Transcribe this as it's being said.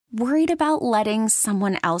Worried about letting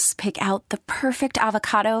someone else pick out the perfect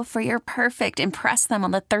avocado for your perfect impress them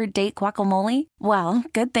on the third date guacamole? Well,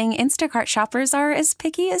 good thing Instacart shoppers are as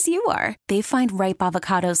picky as you are. They find ripe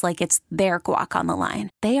avocados like it's their guac on the line.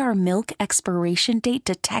 They are milk expiration date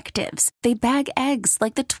detectives. They bag eggs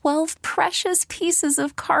like the 12 precious pieces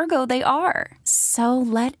of cargo they are. So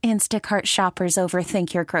let Instacart shoppers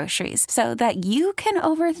overthink your groceries so that you can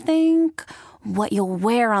overthink what you'll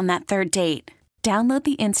wear on that third date. Download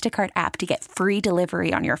the Instacart app to get free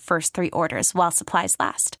delivery on your first 3 orders while supplies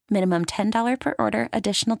last. Minimum $10 per order.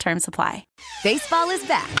 Additional terms apply. Baseball is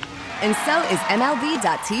back, and so is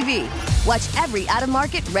MLB.tv. Watch every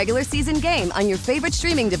out-of-market regular season game on your favorite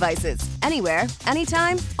streaming devices. Anywhere,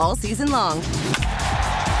 anytime, all season long.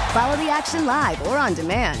 Follow the action live or on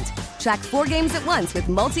demand. Track 4 games at once with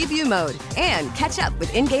multi-view mode and catch up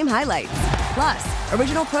with in-game highlights. Plus,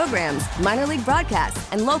 original programs, minor league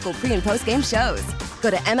broadcasts, and local pre- and post-game shows. Go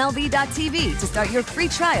to MLB.tv to start your free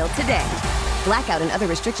trial today. Blackout and other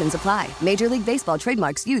restrictions apply. Major League Baseball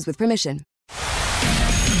trademarks used with permission.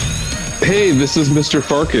 Hey, this is Mr.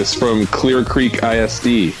 Farkas from Clear Creek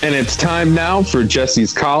ISD, and it's time now for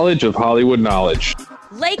Jessie's College of Hollywood Knowledge.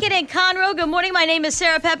 Laikyn and Conroe, good morning. My name is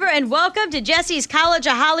Sarah Pepper, and welcome to Jessie's College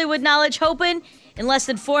of Hollywood Knowledge. Hoping in less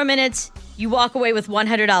than 4 minutes, you walk away with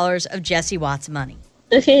 $100 of Jessie Watts money.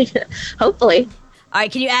 Hopefully. All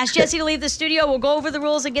right, can you ask Jessie to leave the studio? We'll go over the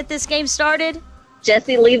rules and get this game started.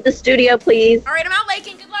 Jessie, leave the studio, please. All right, I'm out,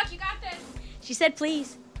 Laikyn. Good luck. You got this. She said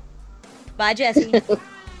please. Bye, Jessie.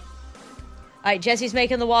 All right, Jessie's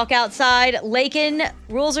making the walk outside. Laikyn,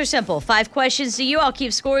 rules are simple. 5 questions to you. I'll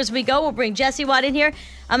keep score as we go. We'll bring Jessie Watt in here.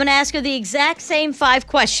 I'm going to ask her the exact same 5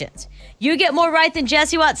 questions. You get more right than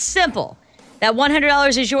Jessie Watt. Simple. That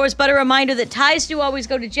 $100 is yours, but a reminder that ties do always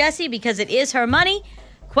go to Jessie because it is her money.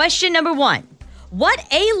 Question number 1. What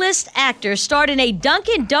A-list actor starred in a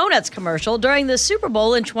Dunkin' Donuts commercial during the Super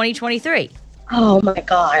Bowl in 2023? Oh, my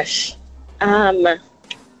gosh. God,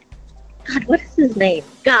 what is his name?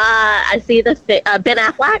 God, I see the Ben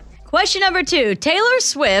Affleck. Question number 2. Taylor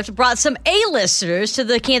Swift brought some A-listers to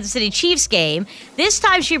the Kansas City Chiefs game. This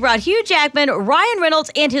time she brought Hugh Jackman, Ryan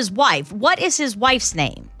Reynolds, and his wife. What is his wife's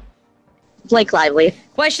name? Blake Lively.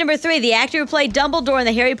 Question number 3. The actor who played Dumbledore in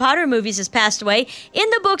the Harry Potter movies has passed away. In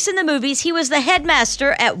the books and the movies, he was the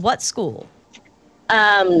headmaster at what school?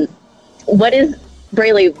 What is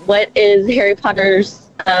Harry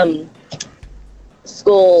Potter's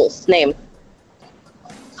school's name?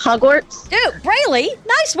 Hogwarts? Dude, Braley,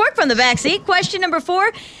 nice work from the backseat. Question number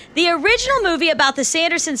 4. The original movie about the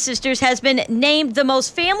Sanderson sisters has been named the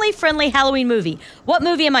most family-friendly Halloween movie. What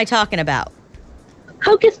movie am I talking about?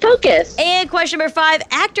 Hocus Pocus. And question number 5.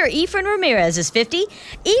 Actor Efren Ramirez is 50.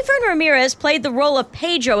 Efren Ramirez played the role of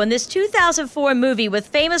Pedro in this 2004 movie with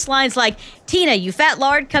famous lines like, "Tina, you fat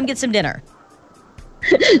lard, come get some dinner."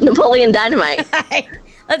 Napoleon Dynamite.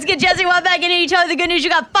 Let's get Jessie Watt back in here. You tell her the good news. You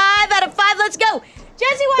got 5 out of 5. Let's go.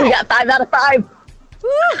 Jessie Watt. We got 5 out of 5.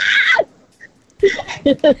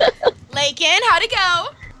 Laikyn, how'd it go?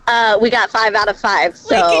 We got 5 out of 5.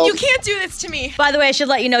 So. Laikyn, you can't do this to me. By the way, I should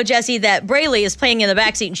let you know, Jessie, that Braley is playing in the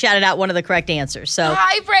backseat and shouted out one of the correct answers. So,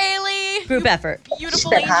 hi, Braley. Group effort.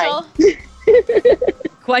 Beautiful angel.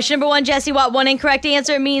 Question number 1, Jessie Watt. 1 incorrect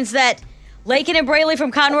answer means that Laikyn and Braley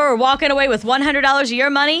from Conroe are walking away with $100 of your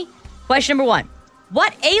money. Question number 1.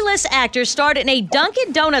 What A-list actor starred in a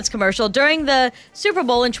Dunkin' Donuts commercial during the Super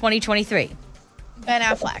Bowl in 2023? Ben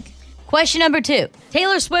Affleck. Question number 2.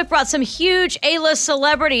 Taylor Swift brought some huge A-list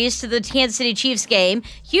celebrities to the Kansas City Chiefs game.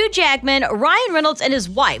 Hugh Jackman, Ryan Reynolds, and his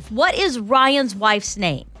wife. What is Ryan's wife's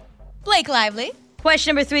name? Blake Lively.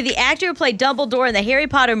 Question number 3. The actor who played Dumbledore in the Harry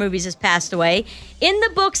Potter movies has passed away. In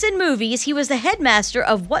the books and movies, he was the headmaster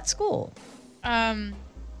of what school?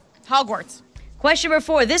 Hogwarts. Question number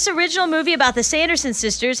 4. This original movie about the Sanderson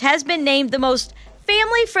sisters has been named the most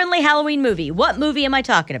family-friendly Halloween movie. What movie am I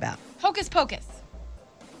talking about? Hocus Pocus.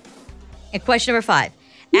 And question number 5.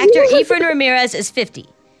 Actor Efren Ramirez is 50.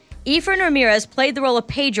 Efren Ramirez played the role of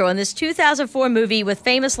Pedro in this 2004 movie with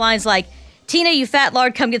famous lines like, "Tina, you fat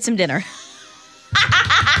lard, come get some dinner."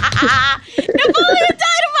 Napoleon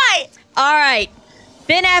Dynamite! All right.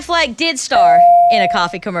 Ben Affleck did star in a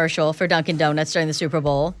coffee commercial for Dunkin' Donuts during the Super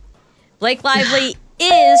Bowl. Blake Lively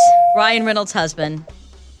is Ryan Reynolds' husband.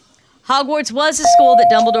 Hogwarts was a school that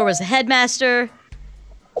Dumbledore was the headmaster.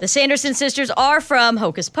 The Sanderson sisters are from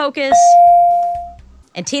Hocus Pocus.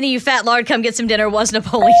 And Tina, you fat lard, come get some dinner was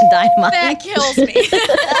Napoleon Dynamite. That kills me.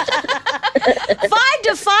 5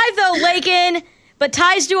 to 5, though, Laikyn. But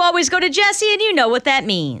ties do always go to Jessie, and you know what that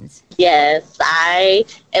means. Yes, I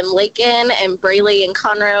am Laikyn and Braley and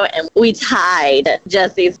Conroe, and we tied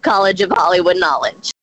Jessie's College of Hollywood Knowledge.